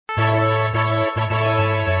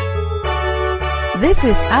This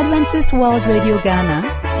is Adventist World Radio Ghana,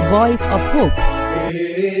 Voice of Hope.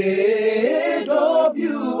 AWR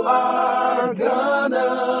Ghana,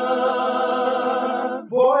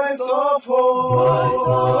 Voice of Hope. Voice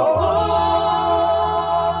of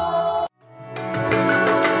Hope.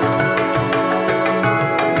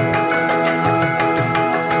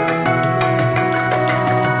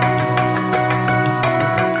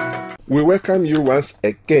 We welcome you once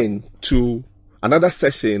again to another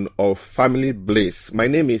session of Family Bliss. My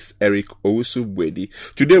name is Eric Owusu-Bwedi.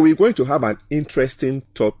 Today we're going to have an interesting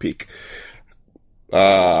topic.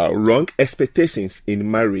 Wrong expectations in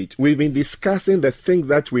marriage. We've been discussing the things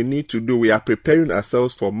that we need to do. We are preparing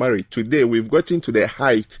ourselves for marriage. Today we've gotten to the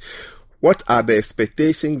height. What are the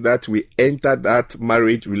expectations that we enter that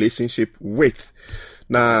marriage relationship with?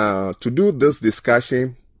 Now, to do this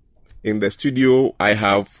discussion in the studio, I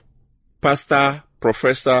have Pastor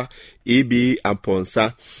Professor E.B.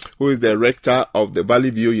 Amponsa, who is the rector of the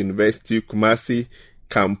Valley View University Kumasi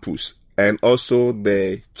campus, and also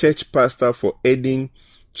the church pastor for Eden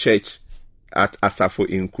Church at Asafo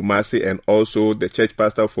in Kumasi, and also the church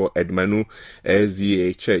pastor for Edmanu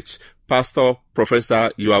SDA Church. Pastor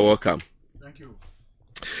Professor, you are welcome. Thank you.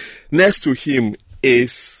 Next to him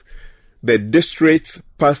is the district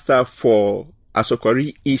pastor for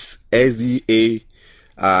Asokori East SDA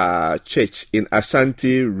Church in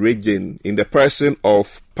Ashanti region, in the person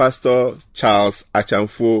of Pastor Charles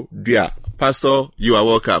Achamfo Dua. Pastor, you are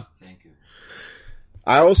welcome. Thank you.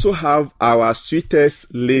 I also have our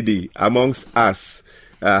sweetest lady amongst us,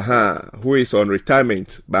 who is on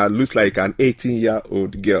retirement but looks like an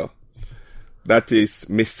 18-year-old girl. That is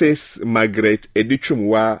Mrs. Margaret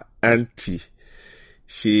Edichumwa Auntie.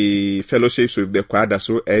 She fellowships with the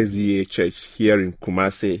Kwadaso SDA Church here in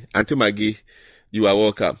Kumasi. Auntie Maggie, you are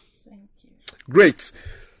welcome. Thank you. Great.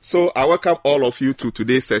 So I welcome all of you to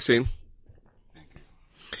today's session.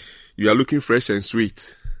 You are looking fresh and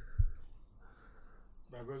sweet.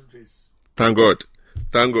 By God's grace. Thank God.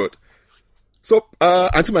 Thank God. So,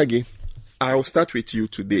 Auntie Maggie, I will start with you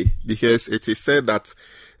today because it is said that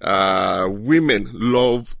women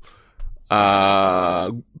love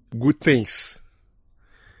good things.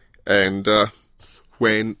 And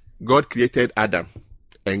when God created Adam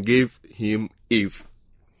and gave him Eve,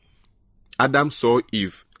 Adam saw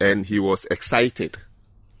Eve and he was excited.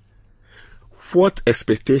 What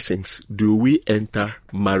expectations do we enter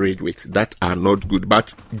marriage with that are not good?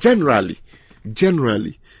 But generally,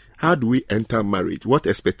 how do we enter marriage? What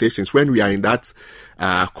expectations when we are in that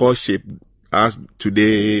courtship? As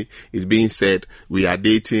today is being said, we are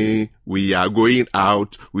dating, we are going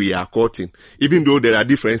out, we are courting. Even though there are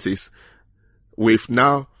differences, we've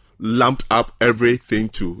now lumped up everything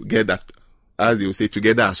together, as they will say,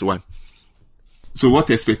 together as one. So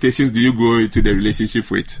what expectations do you go into the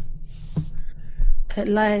relationship with?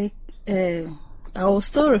 I will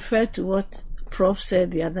still refer to what Prof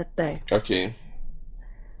said the other time. Okay.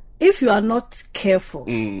 If you are not careful,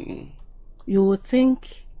 you will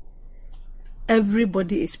think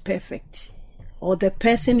everybody is perfect, or the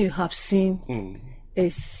person you have seen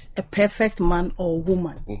is a perfect man or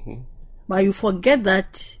woman. But you forget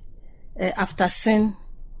that after sin,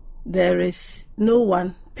 there is no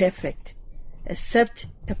one perfect except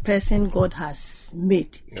a person God has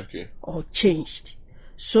made or changed.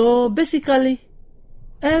 So basically,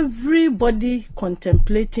 everybody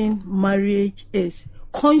contemplating marriage is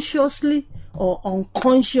consciously or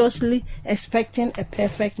unconsciously expecting a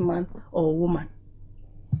perfect man or woman,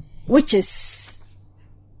 which is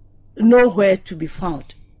nowhere to be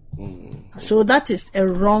found. So that is a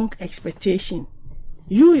wrong expectation.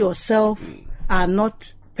 You yourself are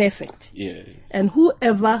not perfect. Yes. And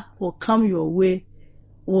whoever will come your way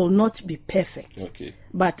will not be perfect. Okay.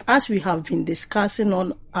 But as we have been discussing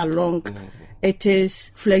on along, it is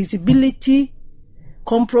flexibility,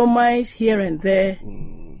 compromise here and there,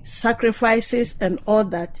 sacrifices and all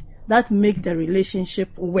that make the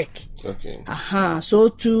relationship work. Okay. So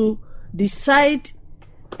to decide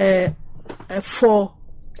for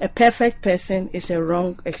a perfect person is a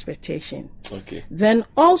wrong expectation. Okay. Then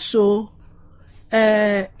also,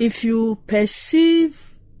 if you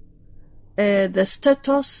perceive the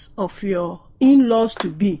status of your in-laws to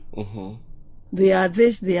be, they are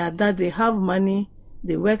this, they are that, they have money,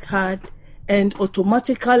 they work hard, and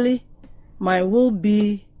automatically my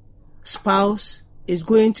will-be spouse is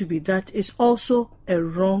going to be that, is also a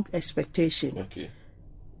wrong expectation. Okay.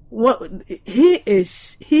 What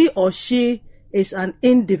he or she is an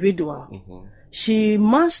individual. She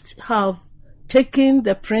must have taken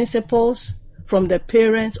the principles from the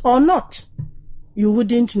parents or not. You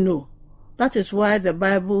wouldn't know. That is why the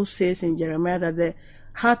Bible says in Jeremiah that the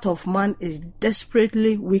heart of man is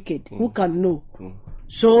desperately wicked. Who can know?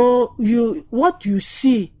 So what you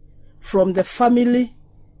see from the family,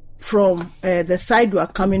 from the side you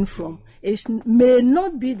are coming from, may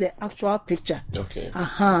not be the actual picture. Okay.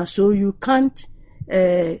 So you can't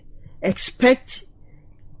expect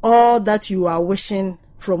all that you are wishing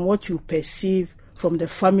from what you perceive from the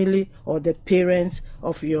family or the parents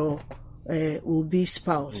of your will-be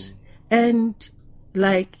spouse. And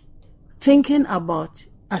like thinking about,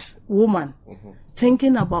 as woman,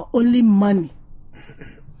 thinking about only money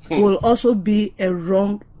will also be a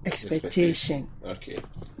wrong expectation. Okay.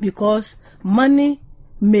 Because money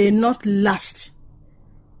may not last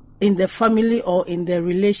in the family or in the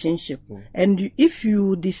relationship. And if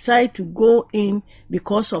you decide to go in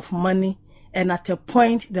because of money, and at a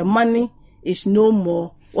point the money is no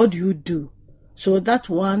more, what do? So that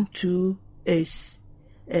one too is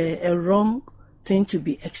a wrong thing to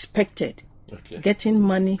be expected. Okay. Getting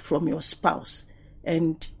money from your spouse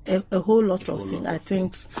and a whole lot of things, I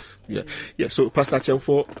think. Yeah. So, Pastor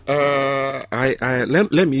Chemfo,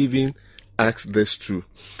 let me even ask this too.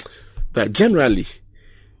 That generally,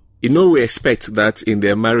 we expect that in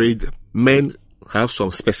their marriage, men have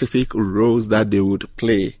some specific roles that they would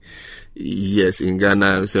play. Yes, in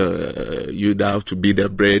Ghana, you'd have to be the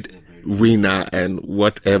breadwinner and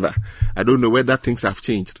whatever. I don't know whether things have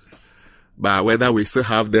changed, but whether we still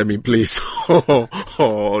have them in place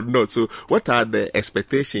or not. So, what are the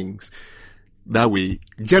expectations that we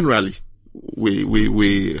generally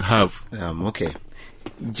we have? Okay,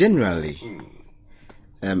 generally,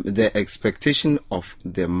 the expectation of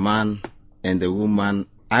the man and the woman,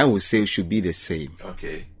 I would say, should be the same.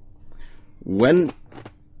 Okay. When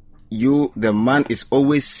the man is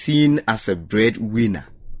always seen as a breadwinner,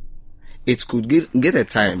 it could get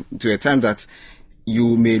to a time that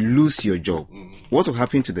you may lose your job. What will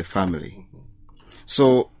happen to the family?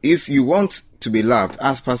 So if you want to be loved,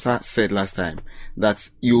 as Pastor said last time, that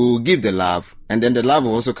you will give the love and then the love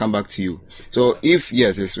will also come back to you. So it's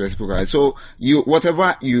reciprocal. So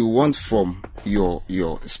whatever you want from your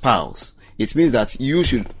spouse, it means that you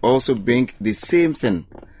should also bring the same thing.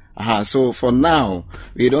 So for now,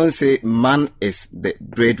 we don't say man is the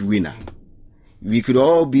breadwinner. We could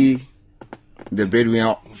all be the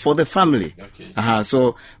breadwinner for the family. Okay.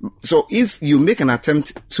 So if you make an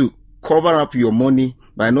attempt to cover up your money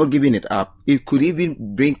by not giving it up, it could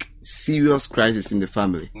even bring serious crisis in the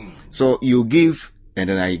family. So you give and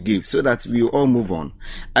then I give, so that we all move on.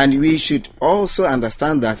 And we should also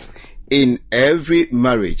understand that in every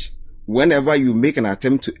marriage, whenever you make an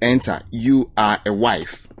attempt to enter, you are a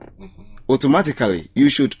wife. Automatically, you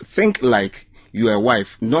should think like you are a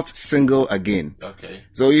wife, not single again. Okay.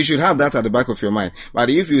 So you should have that at the back of your mind. But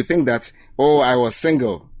if you think that, I was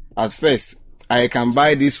single at first, I can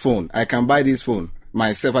buy this phone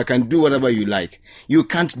myself, I can do whatever you like. You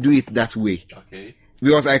can't do it that way. Okay.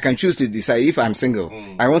 Because I can choose to decide if I'm single,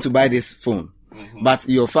 I want to buy this phone. But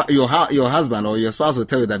your husband or your spouse will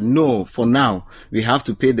tell you that no, for now, we have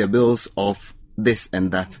to pay the bills of this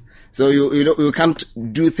and that. So you can't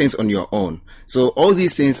do things on your own. So all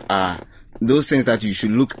these things are those things that you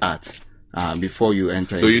should look at before you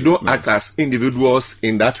enter. So you don't act as individuals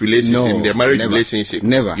in that relationship, in the marriage relationship.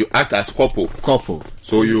 Never. You act as couple.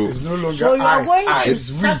 So it's no longer so you are going to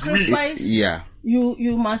sacrifice. Yeah.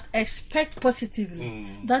 You must expect positively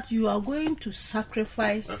that you are going to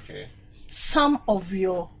sacrifice some of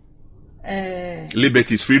your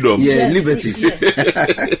liberties, freedom. Liberties.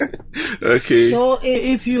 Okay. So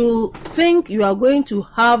if you think you are going to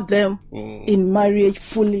have them in marriage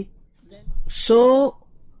fully, so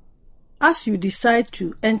as you decide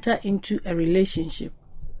to enter into a relationship,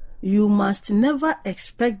 you must never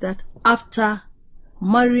expect that after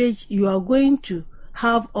marriage you are going to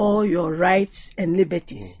have all your rights and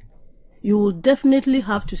liberties. You will definitely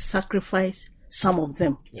have to sacrifice some of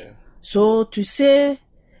them. Yeah. So to say,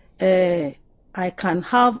 I can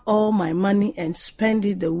have all my money and spend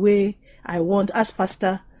it the way I want, as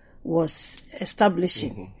Pastor was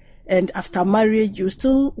establishing, and after marriage you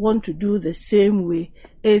still want to do the same way,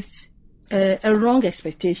 it's a wrong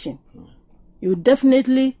expectation. You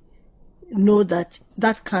definitely know that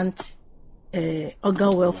can't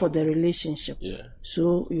augur well for the relationship. Yeah.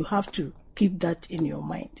 So you have to keep that in your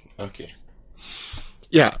mind. Okay.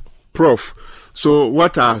 Yeah, Prof. So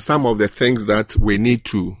what are some of the things that we need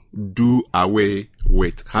to do away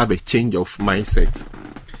with, have a change of mindset?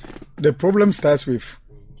 The problem starts with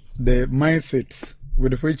the mindset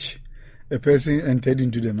with which a person entered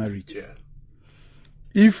into the marriage. Yeah.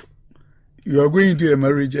 If you are going into a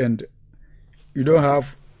marriage and you don't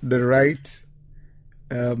have the right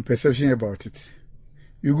perception about it,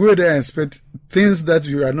 You go there and expect things that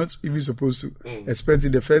you are not even supposed to expect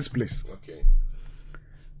in the first place. Okay.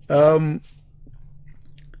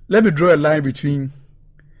 Let me draw a line between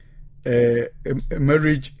a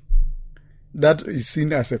marriage that is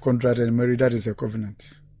seen as a contract and a marriage that is a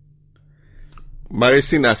covenant. Marriage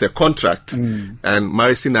seen as a contract and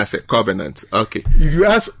marriage seen as a covenant. Okay. If you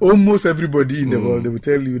ask almost everybody in the world, they will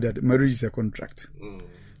tell you that marriage is a contract.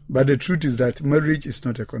 But the truth is that marriage is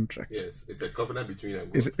not a contract. Yes, it's a covenant between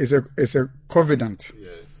them. It's a covenant.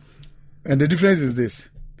 Yes. And the difference is this.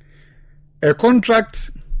 A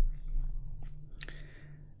contract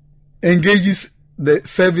engages the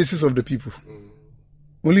services of the people.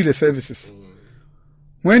 Only the services.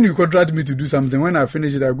 When you contract me to do something, when I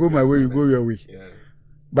finish it, I go my way, you go your way. Yeah.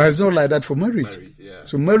 But it's not like that for marriage.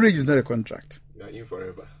 So marriage is not a contract. You are in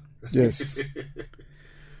forever. Yes.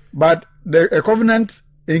 But a covenant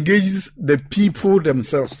engages the people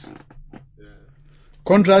themselves.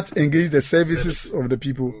 Contract engages the services of the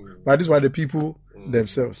people. But this is why the people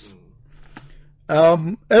themselves.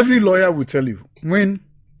 Every lawyer will tell you, when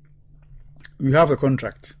you have a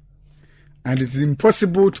contract and it is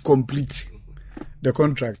impossible to complete the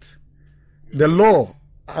contract, the law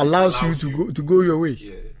allows you to go your way.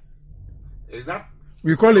 Yes. Is that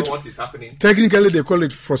we call it what is happening? Technically, they call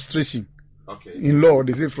it frustration. Okay. In law,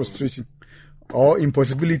 they say frustration or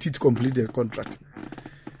impossibility to complete the contract.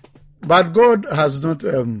 But God has not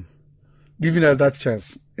given us that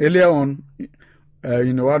chance. Earlier on,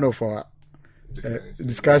 in one of our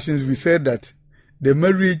discussions, we said that the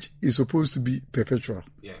marriage is supposed to be perpetual.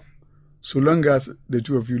 Yeah. So long as the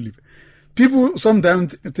two of you live. People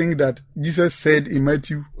sometimes think that Jesus said in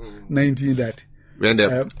Matthew 19 that when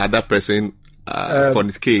the other person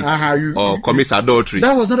fornicates or commits adultery.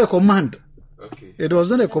 That was not a command. Okay. It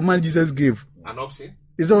was not a command Jesus gave. An option?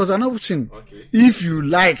 It was an option. Okay. If you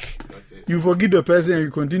like, you forgive the person and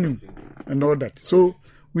you continue and all that. So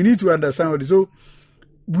we need to understand what it is. So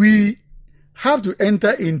we have to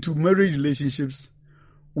enter into marriage relationships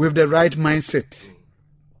with the right mindset.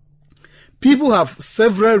 People have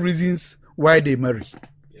several reasons why they marry.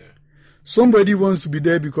 Yeah. Somebody wants to be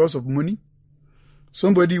there because of money.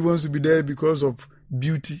 Somebody wants to be there because of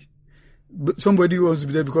beauty. Somebody wants to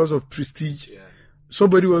be there because of prestige. Yeah.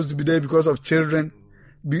 Somebody wants to be there because of children.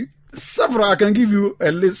 Several, I can give you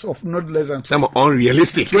a list of not less than some are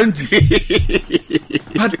unrealistic. 20.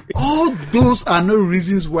 But all those are no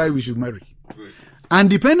reasons why we should marry. Good. And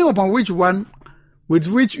depending upon which one with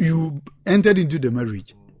which you entered into the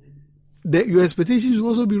marriage, your expectations will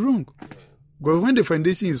also be wrong. Because when the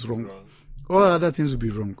foundation is wrong, all other things will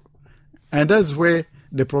be wrong. And that's where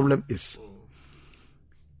the problem is.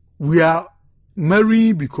 We are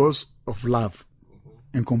marrying because of love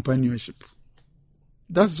and companionship.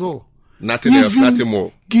 That's all. Nothing else, nothing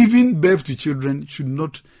more. Giving birth to children should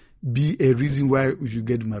not be a reason why we should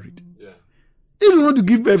get married. Yeah. If you want to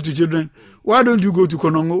give birth to children, why don't you go to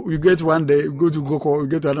Konongo? You get one day, you go to Goko, you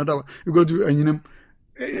get another one, you go to Anyinem.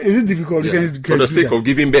 Is it difficult? Yeah. You can For the sake of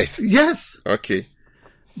giving birth. Yes. Okay.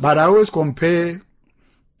 But I always compare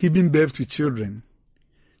giving birth to children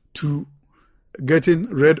to getting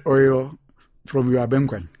red oil from your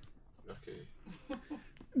abenkwan. Okay.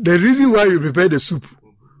 The reason why you prepare the soup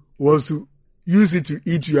was to use it to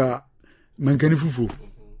eat your mankani fufu.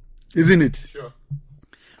 Isn't it? Sure.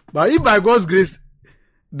 But if by God's grace,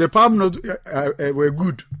 the palm nuts were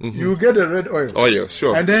good, you get the red oil. Oil,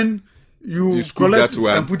 sure. And then you scoop collect that it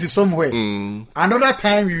one and put it somewhere. Another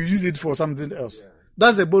time you use it for something else. Yeah.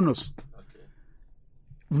 That's a bonus. Okay.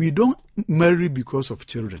 We don't marry because of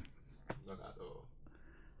children. Not at all.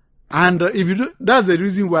 And if you do, that's the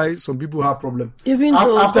reason why some people have problems. Even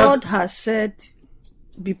though God has said,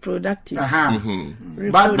 be productive,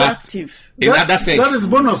 reproductive. In other sense. That is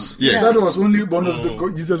bonus. Yes. That was only bonus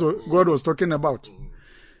that God was talking about.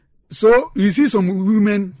 So you see some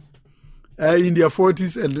women in their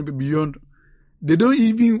 40s and beyond, they don't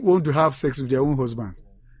even want to have sex with their own husbands.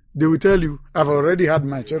 They will tell you, I've already had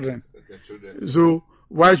my children. So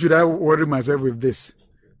why should I worry myself with this?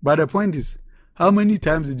 But the point is, how many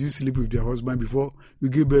times did you sleep with your husband before you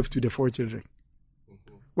gave birth to the 4 children?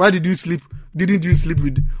 Why did you sleep? Didn't you sleep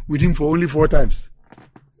with him for only 4 times?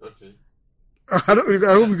 Okay. I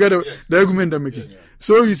hope you get the argument I'm making. Yes.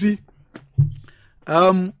 So you see,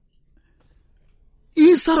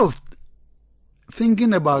 instead of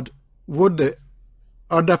thinking about what the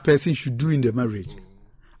other person should do in the marriage,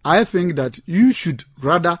 I think that you should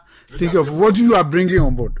rather think of what you are bringing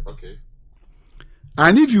on board. Okay.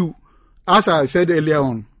 And if you, as I said earlier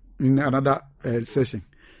on in another session,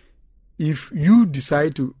 if you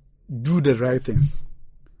decide to do the right things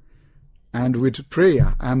and with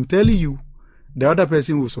prayer, I'm telling you the other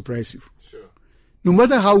person will surprise you. Sure. No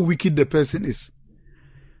matter how wicked the person is,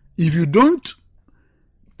 if you don't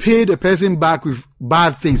pay the person back with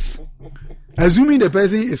bad things, assuming the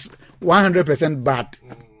person is 100% bad,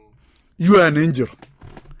 you are an angel.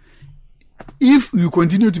 If you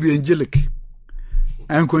continue to be angelic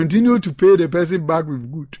and continue to pay the person back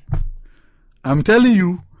with good, I'm telling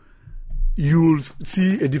you, you'll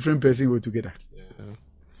see a different person altogether.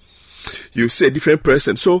 You see a different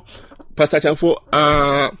person. So, Pastor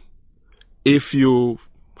Chamfo, if you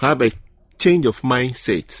have a change of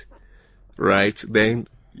mindset, right, then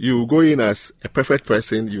you go in as a perfect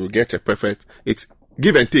person, you get a perfect, it's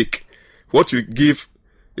give and take. What you give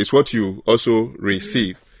is what you also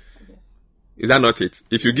receive. Is that not it?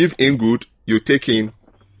 If you give in good, you take in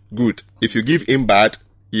good. If you give in bad,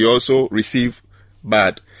 you also receive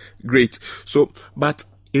bad. Great. So, but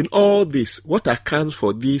in all this, what accounts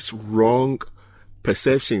for these wrong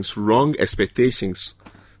perceptions, wrong expectations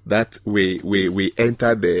that we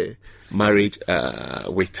enter the marriage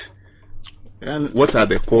with? And what are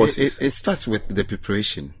the causes? It starts with the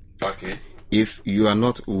preparation. Okay. If you are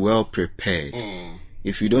not well prepared,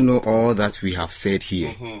 if you don't know all that we have said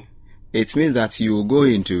here, it means that you will go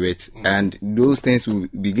into it and those things will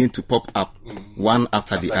begin to pop up one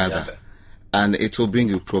after the other. And it will bring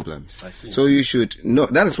you problems. So you should know.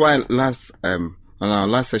 That is why on our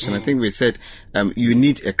last session, I think we said you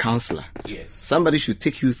need a counselor. Yes. Somebody should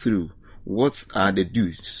take you through what are the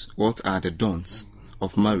do's, what are the don'ts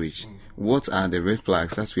of marriage, what are the red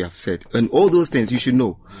flags, as we have said, and all those things you should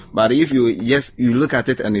know. But if you look at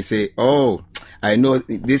it and you say, "Oh, I know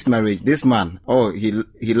this marriage, this man, oh,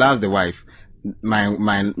 he loves the wife,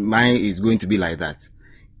 mine is going to be like that."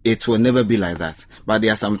 It will never be like that. But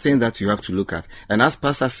there are some things that you have to look at. And as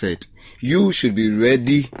Pastor said, you should be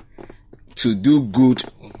ready to do good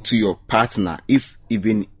to your partner if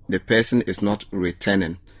even the person is not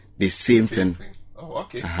returning the same thing. Oh,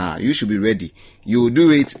 okay. You should be ready. You will do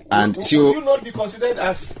it and will you not be considered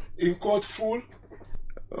as in court fool?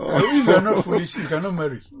 If you are not foolish, you cannot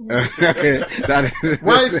marry. Okay,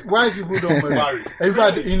 wise people don't marry. In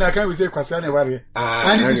fact, in Account we say Kwasiane Warrior.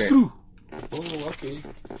 And it is true. Oh, okay.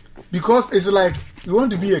 Because it's like you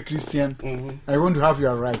want to be a Christian, I want to have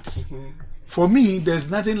your rights. For me, there's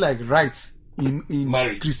nothing like rights in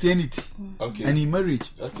marriage. Christianity and in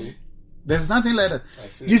marriage. Okay. There's nothing like that.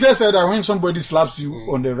 Jesus said that when somebody slaps you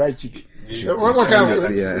on the right cheek, what kind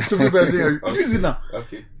of stupid person are you? Use it now.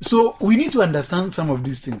 Okay. So we need to understand some of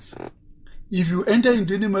these things. If you enter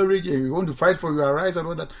into any marriage and you want to fight for your rights and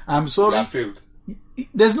all that, I'm sorry. You have failed.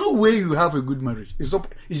 There's no way you have a good marriage. It's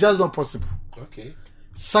just not possible. Okay.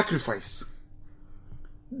 Sacrifice.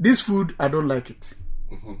 This food, I don't like it.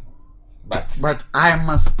 But I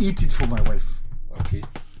must eat it for my wife. Okay.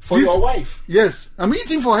 For your wife? Yes. I'm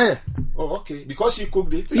eating for her. Oh, okay. Because she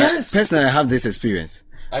cooked it? Yes. Personally, I have this experience.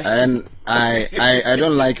 And I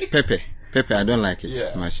don't like pepper. Pepper, I don't like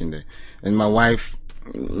it much in there. And my wife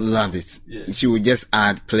loved it. Yes. She would just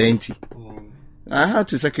add plenty. I had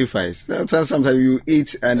to sacrifice. Sometimes you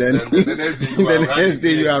eat and then the next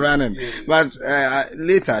day you are running. Yeah. But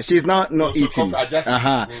later, she's now not eating.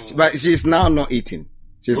 But she's now not eating.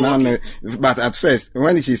 She's now not. But at first,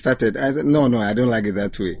 when she started, I said, no, I don't like it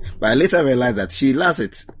that way. But I later realized that she loves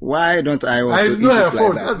it. Why don't I also eat it like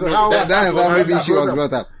that? That is how maybe she was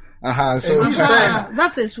brought up. So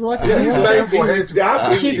that is what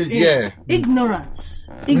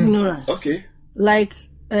ignorance. Okay. Like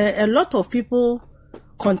a lot of people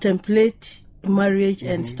contemplate marriage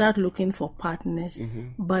and start looking for partners,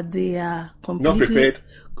 but they are completely not prepared,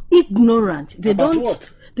 ignorant. They about don't.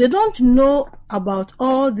 What? They don't know about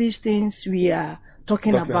all these things we are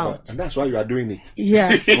talking about. And that's why you are doing it. Yeah,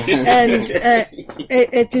 and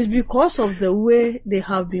it is because of the way they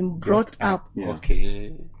have been brought up.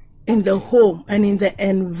 Okay. In the home and in the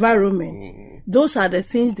environment. Those are the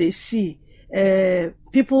things they see.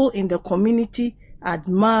 People in the community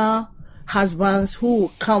admire husbands who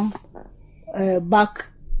will come back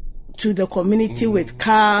to the community with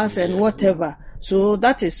cars and whatever. So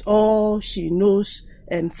that is all she knows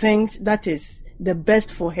and thinks that is the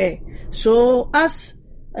best for her. So as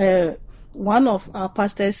one of our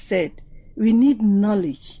pastors said, we need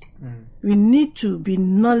knowledge. We need to be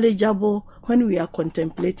knowledgeable when we are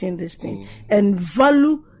contemplating this thing and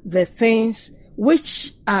value the things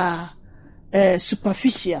which are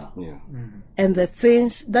superficial and the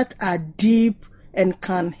things that are deep and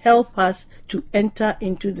can help us to enter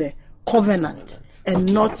into the covenant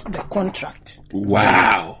and not the contract.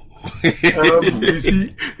 Wow. You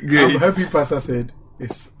see, I'm happy Pastor said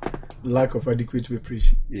it's lack of adequate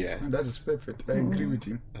preparation. Yeah. And that is perfect. I agree with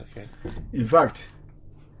him. Okay. In fact,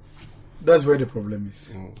 That's where the problem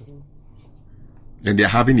is. And they're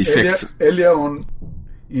having effects. Earlier on,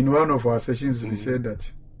 in one of our sessions, we said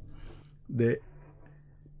that the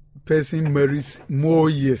person marries more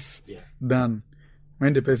years than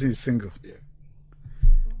when the person is single. Yeah.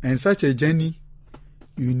 And such a journey,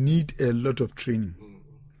 you need a lot of training.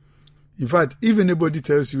 In fact, if anybody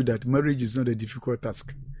tells you that marriage is not a difficult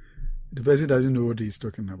task, the person doesn't know what he's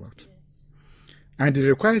talking about. And it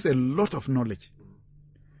requires a lot of knowledge,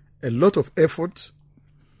 a lot of effort,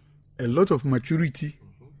 a lot of maturity,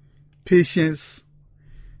 patience,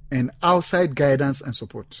 and outside guidance and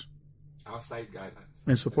support. Outside guidance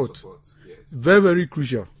and support. Yes. Very, very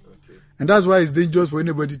crucial. Okay. And that's why it's dangerous for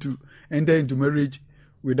anybody to enter into marriage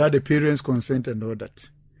without the parents' consent and all that.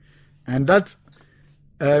 And that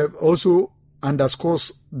also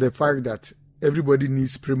underscores the fact that everybody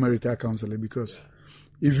needs premarital counseling, because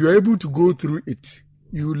if you're able to go through it,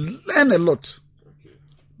 you learn a lot. Okay.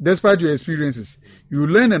 Despite your experiences, you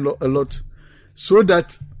learn a lot, so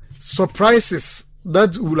that surprises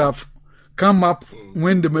that will have come up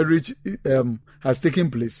when the marriage has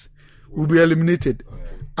taken place will be eliminated. Okay.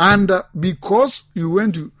 And because you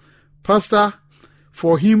went to pastor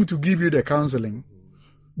for him to give you the counseling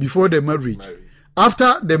before the marriage,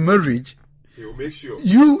 after the marriage, he will make sure.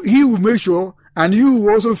 He will make sure, and you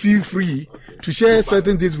will also feel free to share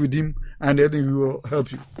certain things with him, and then he will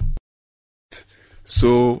help you.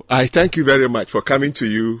 So I thank you very much for coming to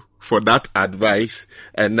you for that advice.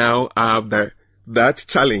 And now I have that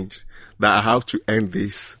challenge that I have to end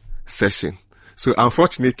this session. So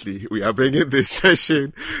unfortunately, we are bringing this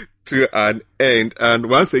session to an end. And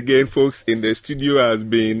once again, folks, in the studio has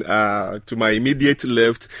been, to my immediate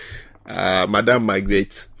left, Madam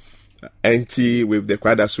Margaret Enti with the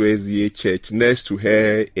Kwadaswe SDA Church. Next to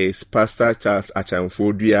her is Pastor Charles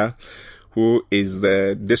Achamfodua, who is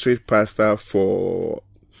the district pastor for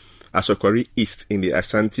Asokori East in the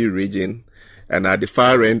Ashanti region. And at the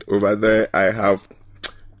far end over there, I have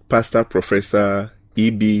Pastor Professor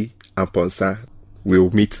E.B. Amponsa. We'll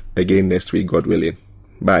meet again next week, God willing.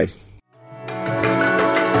 Bye.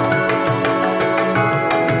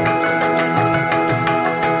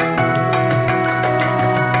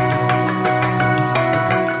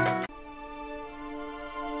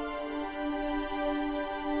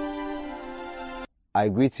 I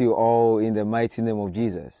greet you all in the mighty name of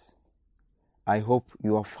Jesus. I hope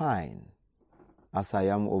you are fine as I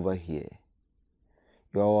am over here.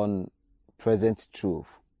 You are on Present Truth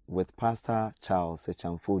with Pastor Charles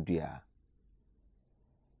Achamfodua.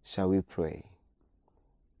 Shall we pray?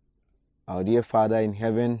 Our dear Father in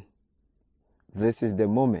heaven, this is the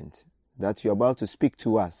moment that you're about to speak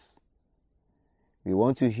to us. We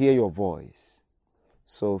want to hear your voice.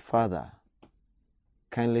 So, Father,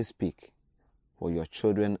 kindly speak, for your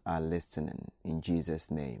children are listening. In Jesus'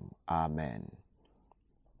 name, amen.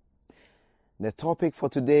 The topic for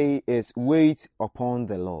today is wait upon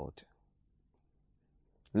the Lord.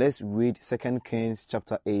 Let's read 2 Kings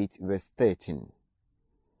chapter 8, verse 13.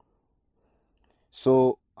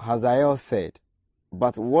 So Hazael said,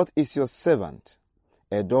 "But what is your servant,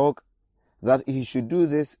 a dog, that he should do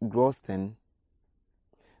this gross thing?"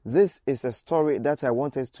 This is a story that I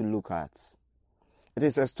want us to look at. It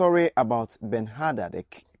is a story about Ben-Hadad, the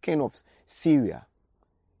king of Syria.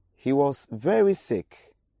 He was very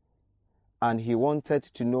sick, and he wanted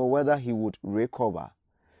to know whether he would recover.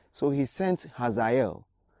 So he sent Hazael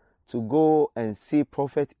to go and see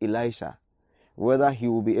Prophet Elisha, whether he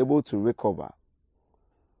will be able to recover.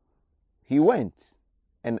 He went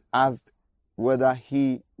and asked whether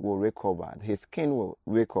he will recover, his king will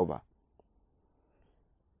recover.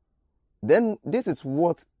 Then this is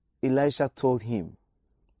what Elisha told him.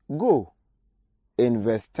 Go, in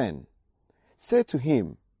verse 10, say to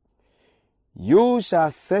him, "You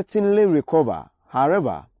shall certainly recover.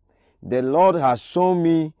 However, the Lord has shown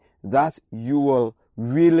me that you will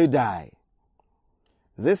really die."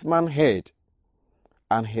 This man heard,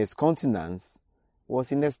 and his countenance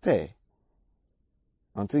was in a stir,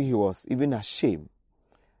 until he was even ashamed.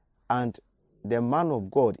 And the man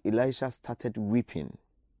of God, Elisha, started weeping.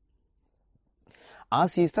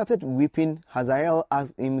 As he started weeping, Hazael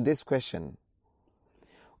asked him this question,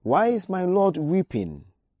 "Why is my Lord weeping?"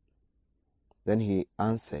 Then he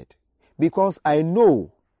answered, "Because I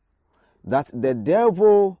know that the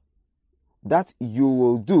devil that you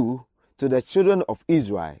will do to the children of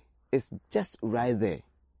Israel is just right there.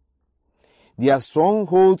 Their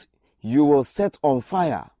stronghold you will set on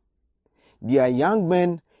fire. Their young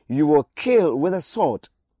men you will kill with a sword.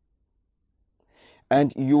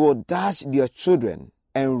 And you will dash their children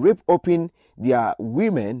and rip open their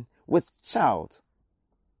women with child.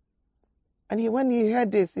 And when he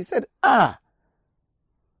heard this, he said, why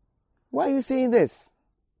are you saying this?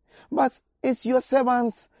 But it's your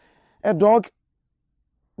servant, a dog.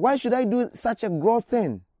 Why should I do such a gross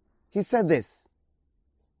thing? He said this,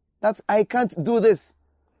 that I can't do this.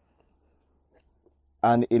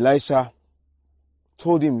 And Elisha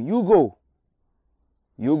told him, you go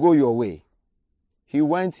your way. He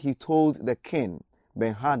went, he told the king,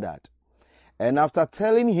 Ben-Hadad. And after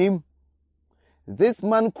telling him, this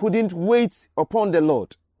man couldn't wait upon the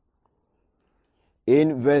Lord.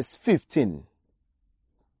 In verse 15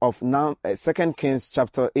 of 2 Kings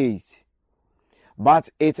chapter 8. But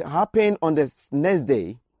it happened on the next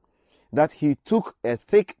day that he took a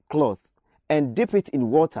thick cloth and dipped it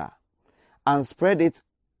in water and spread it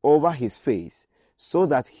over his face so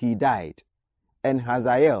that he died. And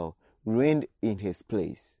Hazael reigned in his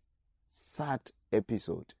place. Sad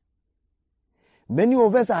episode. Many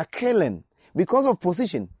of us are killing because of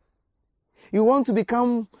position. You want to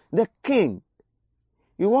become the king.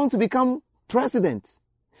 You want to become president.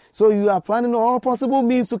 So you are planning all possible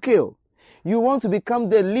means to kill. You want to become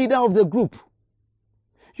the leader of the group.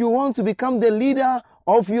 You want to become the leader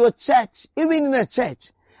of your church, even in a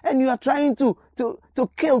church. And you are trying to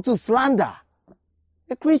kill, to slander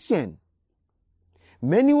a Christian.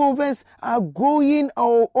 Many of us are going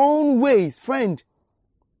our own ways, friend.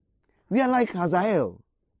 We are like Hazael.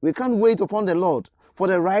 We can't wait upon the Lord for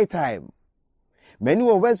the right time. Many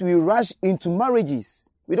of us, we rush into marriages.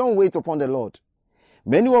 We don't wait upon the Lord.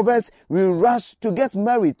 Many of us, we rush to get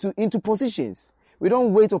married, into positions. We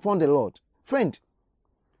don't wait upon the Lord. Friend,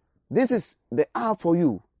 this is the hour for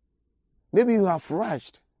you. Maybe you have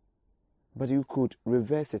rushed, but you could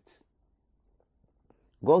reverse it.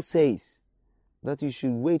 God says that you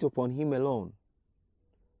should wait upon Him alone.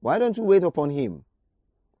 Why don't you wait upon Him?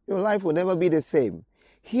 Your life will never be the same.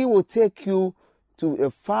 He will take you to a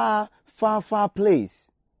far, far, far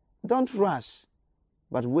place. Don't rush,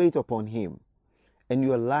 but wait upon Him. And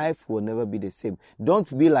your life will never be the same.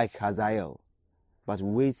 Don't be like Hazael, but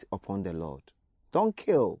wait upon the Lord. Don't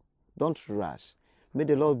kill. Don't rush. May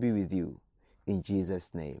the Lord be with you. In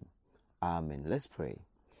Jesus' name. Amen. Let's pray.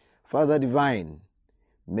 Father divine,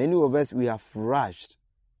 many of us, we have rushed,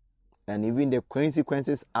 and even the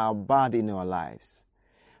consequences are bad in our lives.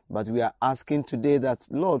 But we are asking today that,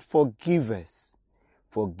 Lord, forgive us.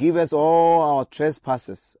 Forgive us all our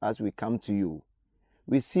trespasses as we come to you.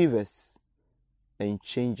 Receive us and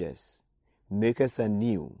change us. Make us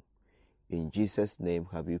anew. In Jesus' name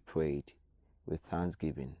have we prayed with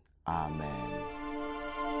thanksgiving. Amen.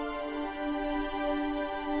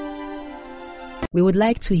 We would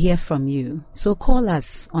like to hear from you, so call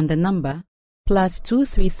us on the number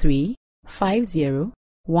 +233 50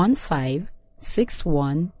 15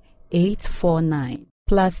 61 849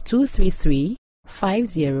 +233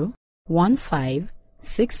 50 15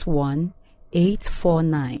 61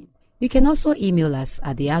 849. You can also email us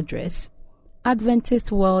at the address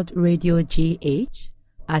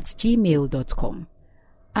adventistworldradiogh@gmail.com.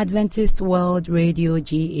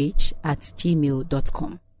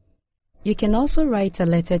 adventistworldradiogh@gmail.com. You can also write a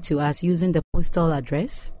letter to us using the postal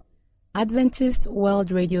address Adventist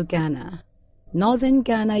World Radio Ghana, Northern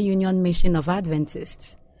Ghana Union Mission of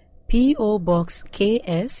Adventists, P.O. Box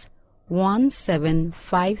KS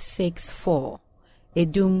 17564,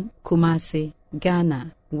 Edum, Kumasi,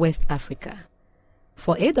 Ghana, West Africa.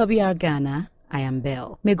 For AWR Ghana, I am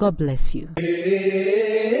Belle. May God bless you.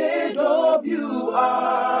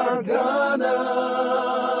 AWR Ghana,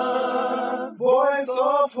 Voice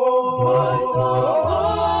of Hope.